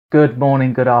Good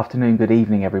morning, good afternoon, good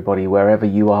evening everybody, wherever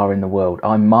you are in the world.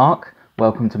 I'm Mark,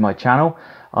 welcome to my channel.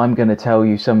 I'm going to tell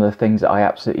you some of the things that I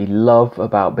absolutely love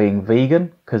about being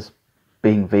vegan, because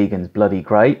being vegan is bloody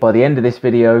great. By the end of this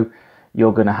video,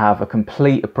 you're going to have a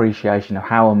complete appreciation of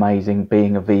how amazing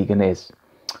being a vegan is.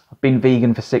 I've been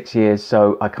vegan for 6 years,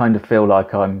 so I kind of feel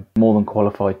like I'm more than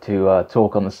qualified to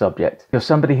talk on the subject. If you're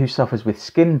somebody who suffers with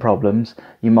skin problems,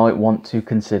 you might want to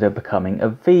consider becoming a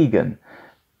vegan.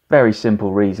 Very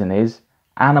simple reason is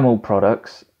animal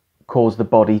products cause the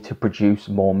body to produce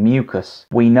more mucus.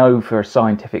 We know for a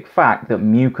scientific fact that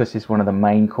mucus is one of the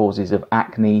main causes of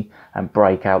acne and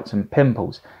breakouts and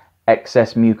pimples.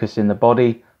 Excess mucus in the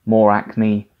body, more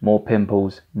acne, more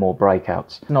pimples, more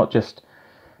breakouts. It's not just,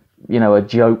 a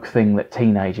joke thing that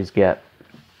teenagers get.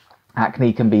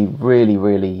 Acne can be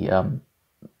really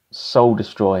soul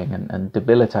destroying and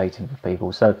debilitating for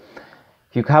people. So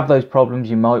if you have those problems,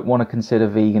 you might want to consider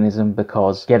veganism,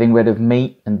 because getting rid of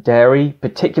meat and dairy,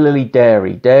 particularly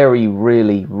dairy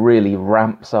really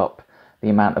ramps up the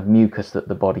amount of mucus that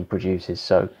the body produces.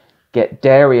 So get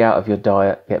dairy out of your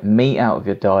diet, get meat out of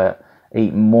your diet,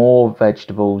 eat more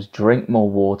vegetables, drink more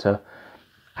water,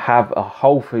 have a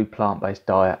whole food plant-based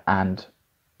diet, and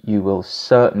you will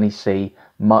certainly see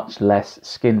much less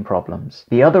skin problems.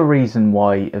 The other reason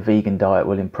why a vegan diet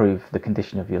will improve the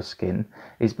condition of your skin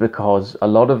is because a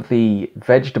lot of the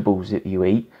vegetables that you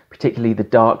eat, particularly the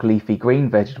dark leafy green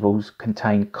vegetables,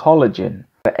 contain collagen.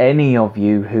 For any of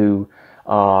you who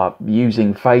are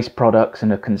using face products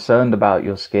and are concerned about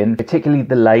your skin, particularly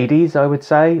the ladies, I would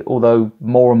say, although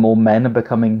more and more men are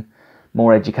becoming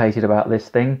more educated about this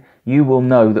thing, you will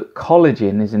know that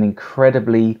collagen is an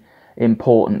incredibly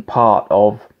important part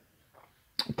of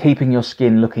keeping your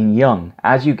skin looking young.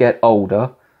 As you get older,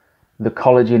 the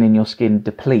collagen in your skin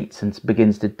depletes and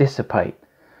begins to dissipate,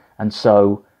 and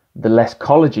so the less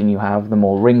collagen you have, the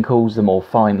more wrinkles, the more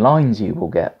fine lines you will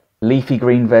get. Leafy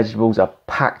green vegetables are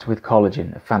packed with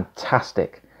collagen, a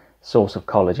fantastic source of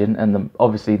collagen, and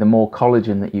obviously the more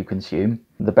collagen that you consume,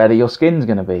 the better your skin's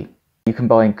going to be. You can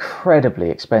buy incredibly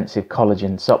expensive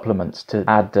collagen supplements to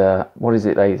add,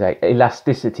 they say,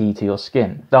 elasticity to your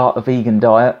skin. Start a vegan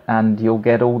diet and you'll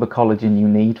get all the collagen you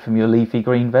need from your leafy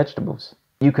green vegetables.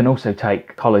 You can also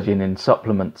take collagen in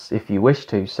supplements if you wish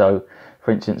to. So, for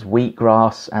instance,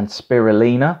 wheatgrass and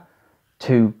spirulina,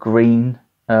 two green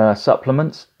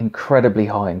supplements, incredibly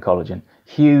high in collagen.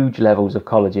 Huge levels of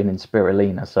collagen in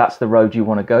spirulina. So that's the road you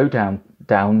want to go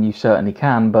down. You certainly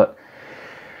can, but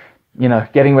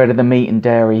getting rid of the meat and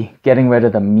dairy, getting rid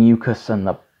of the mucus and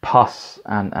the pus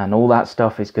and all that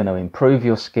stuff is going to improve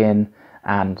your skin.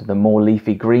 And the more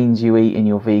leafy greens you eat in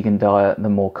your vegan diet, the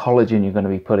more collagen you're going to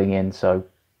be putting in. So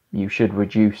you should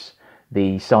reduce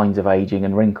the signs of aging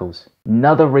and wrinkles.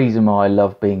 Another reason why I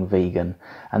love being vegan,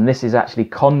 and this is actually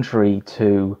contrary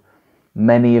to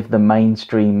many of the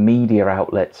mainstream media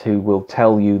outlets who will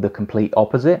tell you the complete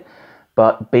opposite,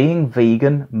 but being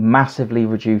vegan massively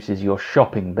reduces your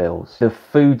shopping bills. The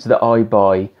foods that I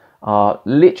buy are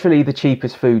literally the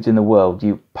cheapest foods in the world.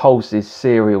 Pulses,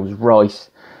 cereals, rice,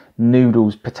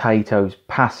 noodles, potatoes,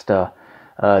 pasta,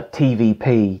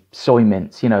 TVP, soy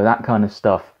mince, that kind of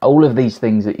stuff. All of these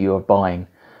things that you are buying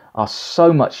are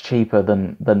so much cheaper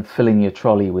than filling your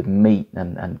trolley with meat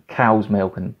and cow's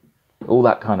milk and all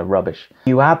that kind of rubbish.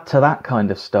 You add to that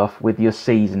kind of stuff with your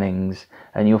seasonings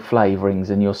and your flavorings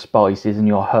and your spices and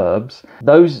your herbs.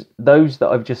 Those that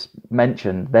I've just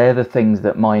mentioned, they're the things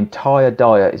that my entire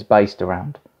diet is based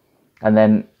around. And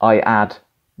then I add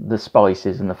the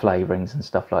spices and the flavorings and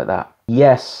stuff like that.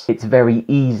 Yes, it's very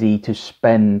easy to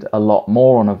spend a lot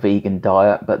more on a vegan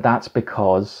diet, but that's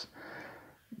because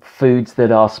foods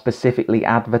that are specifically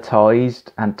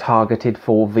advertised and targeted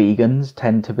for vegans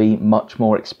tend to be much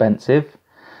more expensive,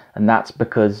 and that's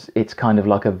because it's kind of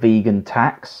like a vegan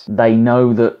tax. They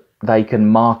know that they can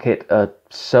market a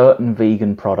certain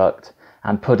vegan product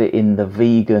and put it in the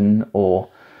vegan or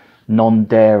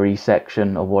non-dairy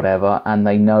section or whatever, and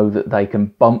they know that they can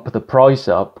bump the price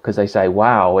up because they say,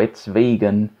 wow, it's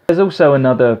vegan. There's also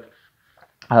another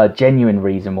genuine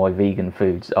reason why vegan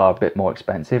foods are a bit more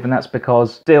expensive, and that's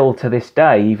because still to this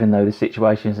day, even though the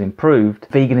situation has improved,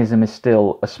 veganism is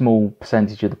still a small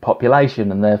percentage of the population,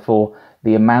 and therefore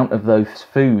the amount of those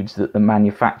foods that the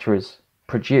manufacturers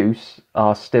produce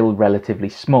are still relatively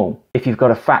small. If you've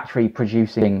got a factory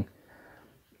producing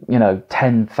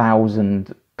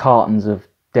 10,000 cartons of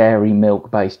dairy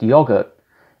milk based yogurt,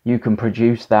 you can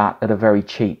produce that at a very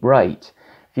cheap rate.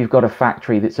 If you've got a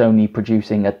factory that's only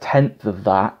producing a tenth of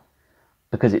that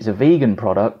because it's a vegan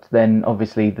product, then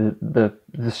obviously the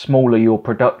smaller your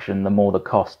production, the more the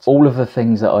costs. All of the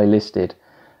things that I listed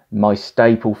my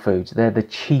staple foods. They're the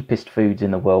cheapest foods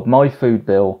in the world. My food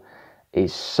bill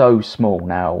is so small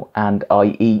now, and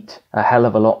I eat a hell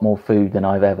of a lot more food than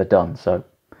I've ever done. So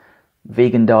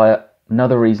vegan diet,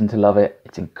 another reason to love it.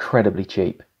 It's incredibly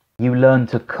cheap. You learn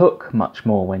to cook much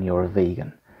more when you're a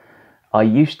vegan. I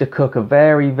used to cook a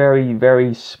very, very,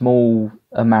 very small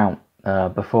amount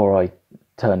before I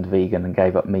turned vegan and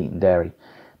gave up meat and dairy.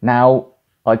 Now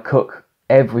I cook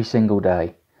every single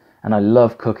day, and I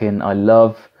love cooking. I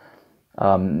love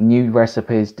new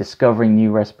recipes, discovering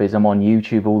new recipes. I'm on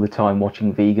YouTube all the time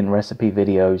watching vegan recipe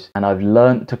videos, and I've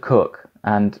learnt to cook,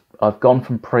 and I've gone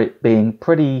from being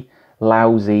pretty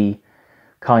lousy,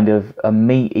 kind of a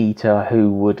meat eater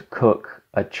who would cook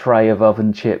a tray of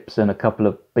oven chips and a couple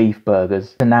of beef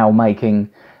burgers, to now making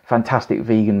fantastic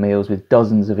vegan meals with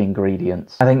dozens of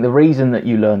ingredients. I think the reason that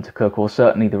you learn to cook, or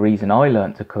certainly the reason I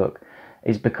learned to cook,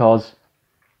 is because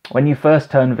when you first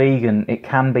turn vegan, it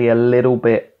can be a little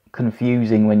bit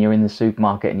confusing when you're in the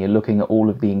supermarket and you're looking at all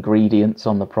of the ingredients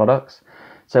on the products.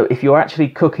 So if you're actually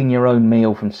cooking your own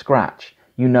meal from scratch,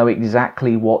 you know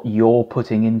exactly what you're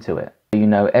putting into it. You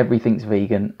know everything's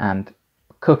vegan, and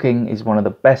cooking is one of the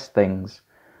best things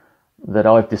that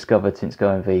I've discovered since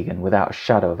going vegan, without a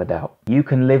shadow of a doubt. You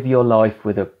can live your life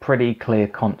with a pretty clear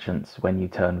conscience when you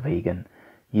turn vegan.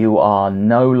 You are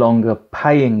no longer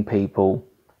paying people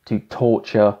to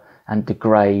torture and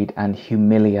degrade and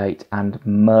humiliate and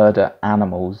murder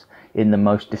animals in the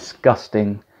most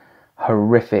disgusting,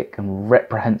 horrific and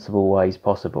reprehensible ways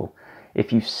possible.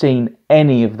 If you've seen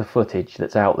any of the footage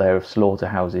that's out there of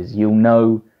slaughterhouses, you'll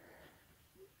know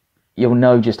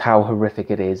just how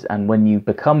horrific it is. And when you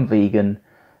become vegan,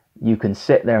 you can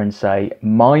sit there and say,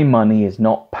 my money is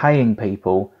not paying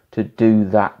people to do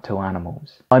that to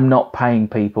animals. I'm not paying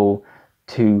people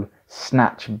to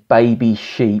snatch baby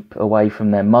sheep away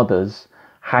from their mothers,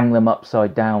 hang them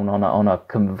upside down on a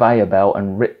conveyor belt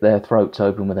and rip their throats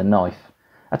open with a knife.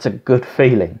 That's a good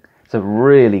feeling. It's a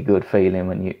really good feeling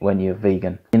when you're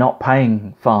vegan. You're not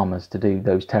paying farmers to do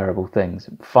those terrible things.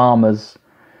 Farmers,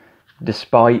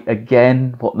 despite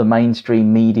again what the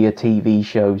mainstream media TV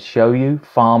shows show you,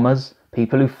 farmers,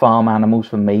 people who farm animals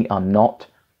for meat, are not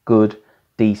good,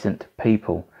 decent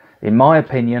people. In my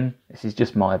opinion, this is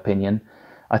just my opinion,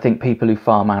 I think people who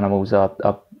farm animals are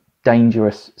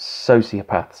dangerous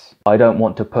sociopaths. I don't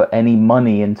want to put any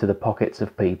money into the pockets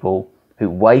of people who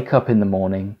wake up in the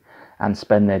morning and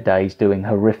spend their days doing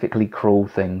horrifically cruel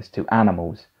things to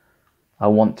animals. I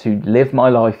want to live my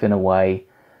life in a way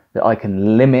that I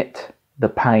can limit the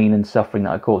pain and suffering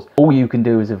that I cause. All you can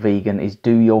do as a vegan is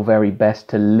do your very best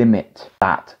to limit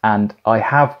that. And I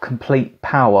have complete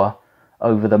power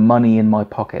over the money in my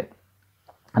pocket.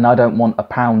 And I don't want a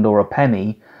pound or a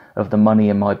penny of the money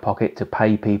in my pocket to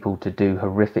pay people to do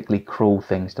horrifically cruel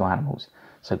things to animals.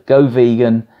 So go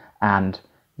vegan, and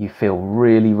you feel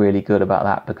really, really good about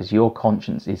that because your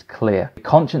conscience is clear. Your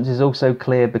conscience is also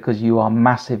clear because you are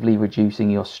massively reducing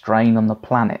your strain on the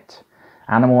planet.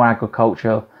 Animal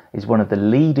agriculture is one of the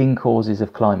leading causes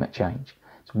of climate change.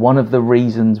 It's one of the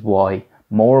reasons why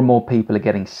more and more people are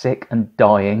getting sick and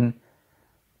dying,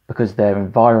 because their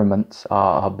environments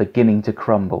are beginning to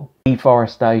crumble.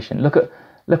 Deforestation. Look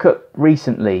at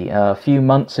recently, a few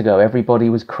months ago, everybody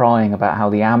was crying about how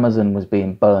the Amazon was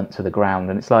being burnt to the ground.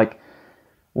 And it's like,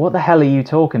 what the hell are you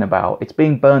talking about? It's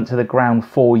being burnt to the ground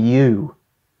for you,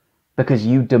 because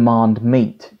you demand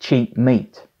meat, cheap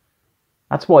meat.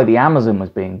 That's why the Amazon was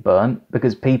being burnt,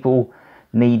 because people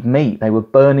need meat. They were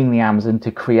burning the Amazon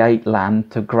to create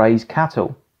land to graze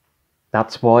cattle.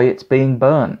 That's why it's being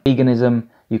burnt. Veganism,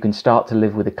 you can start to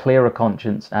live with a clearer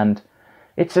conscience, and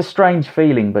it's a strange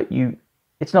feeling, but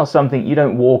it's not something, you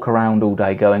don't walk around all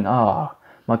day going,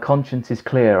 my conscience is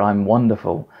clear, I'm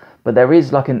wonderful. But there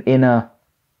is like an inner,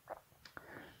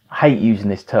 I hate using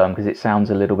this term because it sounds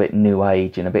a little bit new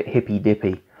age and a bit hippy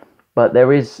dippy, but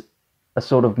there is a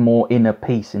sort of more inner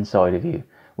peace inside of you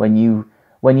when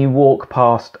you walk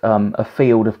past a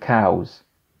field of cows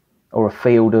or a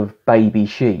field of baby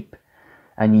sheep,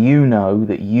 and you know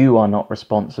that you are not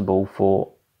responsible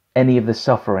for any of the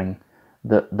suffering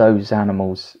that those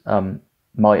animals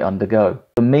might undergo.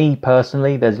 For me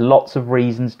personally, there's lots of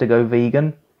reasons to go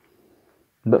vegan,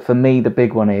 but for me the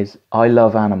big one is I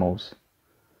love animals.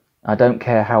 I don't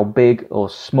care how big or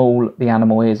small the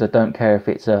animal is. I don't care if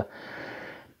it's a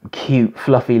cute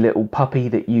fluffy little puppy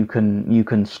that you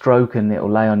can stroke and it'll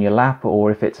lay on your lap,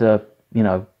 or if it's a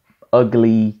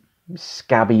ugly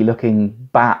scabby looking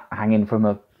bat hanging from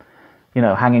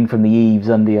the eaves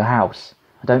under your house.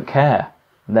 I don't care.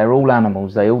 They're all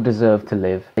animals. They all deserve to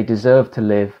live. They deserve to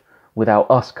live without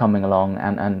us coming along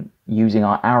and using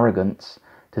our arrogance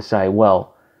to say,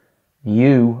 well,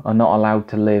 You are not allowed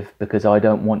to live because I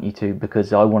don't want you to,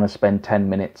 because I want to spend 10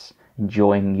 minutes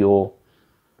enjoying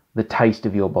the taste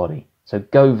of your body. So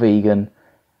go vegan,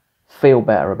 feel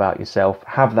better about yourself,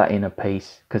 have that inner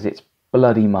peace, because it's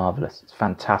bloody marvellous. It's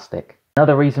fantastic.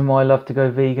 Another reason why I love to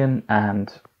go vegan,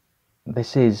 and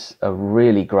this is a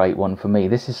really great one for me.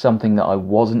 This is something that I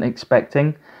wasn't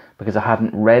expecting because I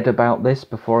hadn't read about this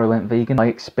before I went vegan. I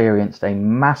experienced a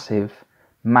massive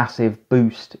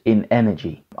boost in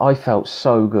energy. I felt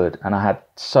so good and I had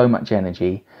so much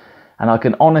energy, and I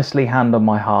can honestly, hand on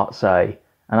my heart, say,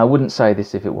 and I wouldn't say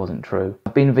this if it wasn't true,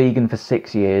 I've been vegan for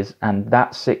 6 years, and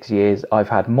that 6 years I've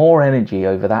had more energy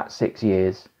over that 6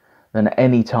 years than at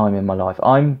any time in my life.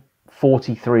 I'm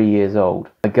 43 years old.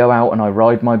 I go out and I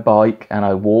ride my bike and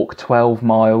I walk 12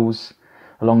 miles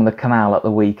along the canal at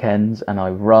the weekends, and I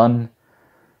run,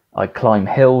 I climb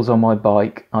hills on my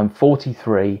bike. I'm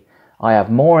 43. I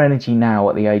have more energy now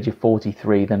at the age of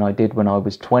 43 than I did when I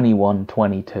was 21,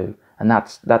 22. And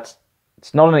it's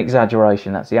not an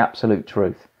exaggeration, that's the absolute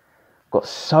truth. I've got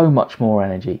so much more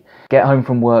energy. Get home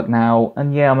from work now,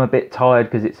 and yeah, I'm a bit tired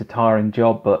because it's a tiring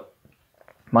job, but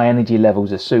my energy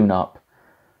levels are soon up.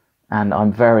 And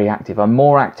I'm very active. I'm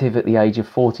more active at the age of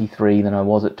 43 than I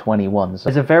was at 21. So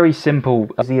there's a very simple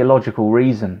physiological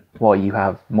reason why you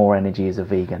have more energy as a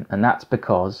vegan. And that's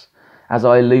because, as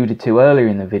I alluded to earlier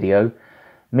in the video,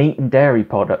 meat and dairy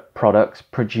products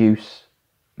produce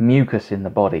mucus in the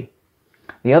body.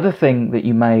 The other thing that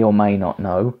you may or may not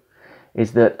know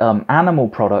is that animal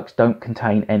products don't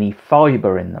contain any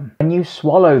fibre in them. When you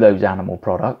swallow those animal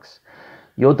products,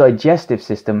 your digestive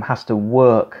system has to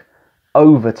work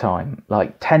overtime,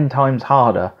 like 10 times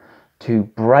harder, to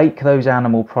break those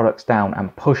animal products down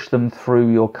and push them through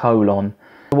your colon.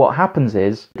 What happens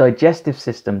is the digestive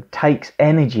system takes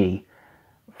energy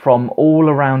from all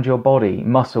around your body,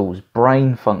 muscles,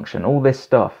 brain function, all this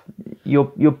stuff.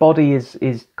 Your body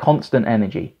is constant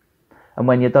energy, and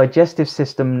when your digestive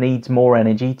system needs more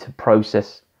energy to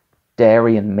process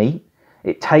dairy and meat,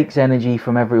 it takes energy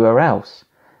from everywhere else,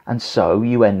 and so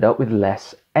you end up with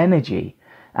less energy.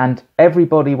 And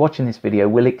everybody watching this video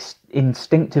will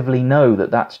instinctively know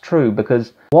that that's true,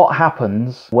 because what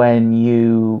happens when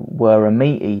you were a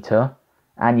meat eater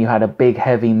and you had a big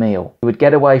heavy meal? You would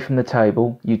get away from the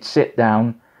table, you'd sit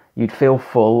down, you'd feel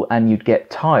full, and you'd get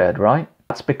tired, right?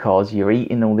 That's because you're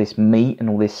eating all this meat and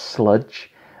all this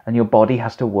sludge, and your body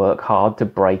has to work hard to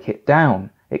break it down.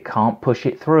 It can't push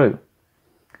it through,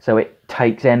 so it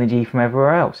takes energy from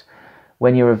everywhere else.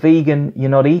 When you're a vegan, you're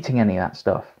not eating any of that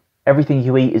stuff. Everything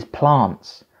you eat is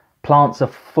plants. Plants are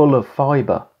full of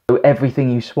fibre. So everything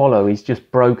you swallow is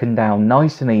just broken down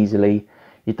nice and easily.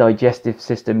 Your digestive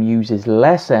system uses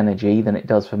less energy than it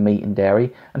does for meat and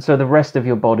dairy, and so the rest of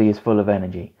your body is full of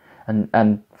energy.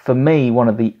 And for me, one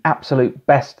of the absolute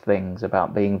best things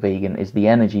about being vegan is the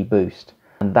energy boost.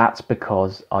 And that's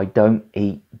because I don't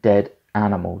eat dead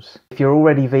animals. If you're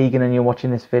already vegan and you're watching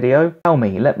this video, tell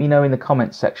me, let me know in the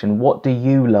comments section, what do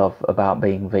you love about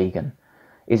being vegan?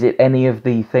 Is it any of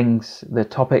the things, the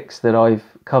topics that I've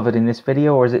covered in this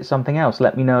video, or is it something else?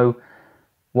 Let me know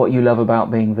what you love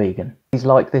about being vegan. Please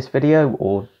like this video,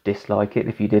 or dislike it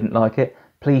if you didn't like it.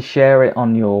 Please share it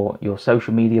on your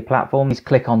social media platform. Please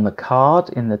click on the card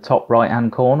in the top right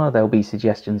hand corner. There'll be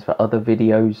suggestions for other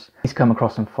videos. Please come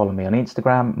across and follow me on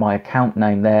Instagram. My account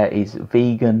name there is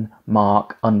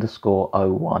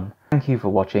veganmark_01. Thank you for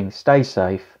watching. Stay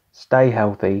safe, stay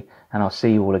healthy, and I'll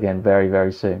see you all again very,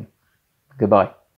 very soon. Goodbye.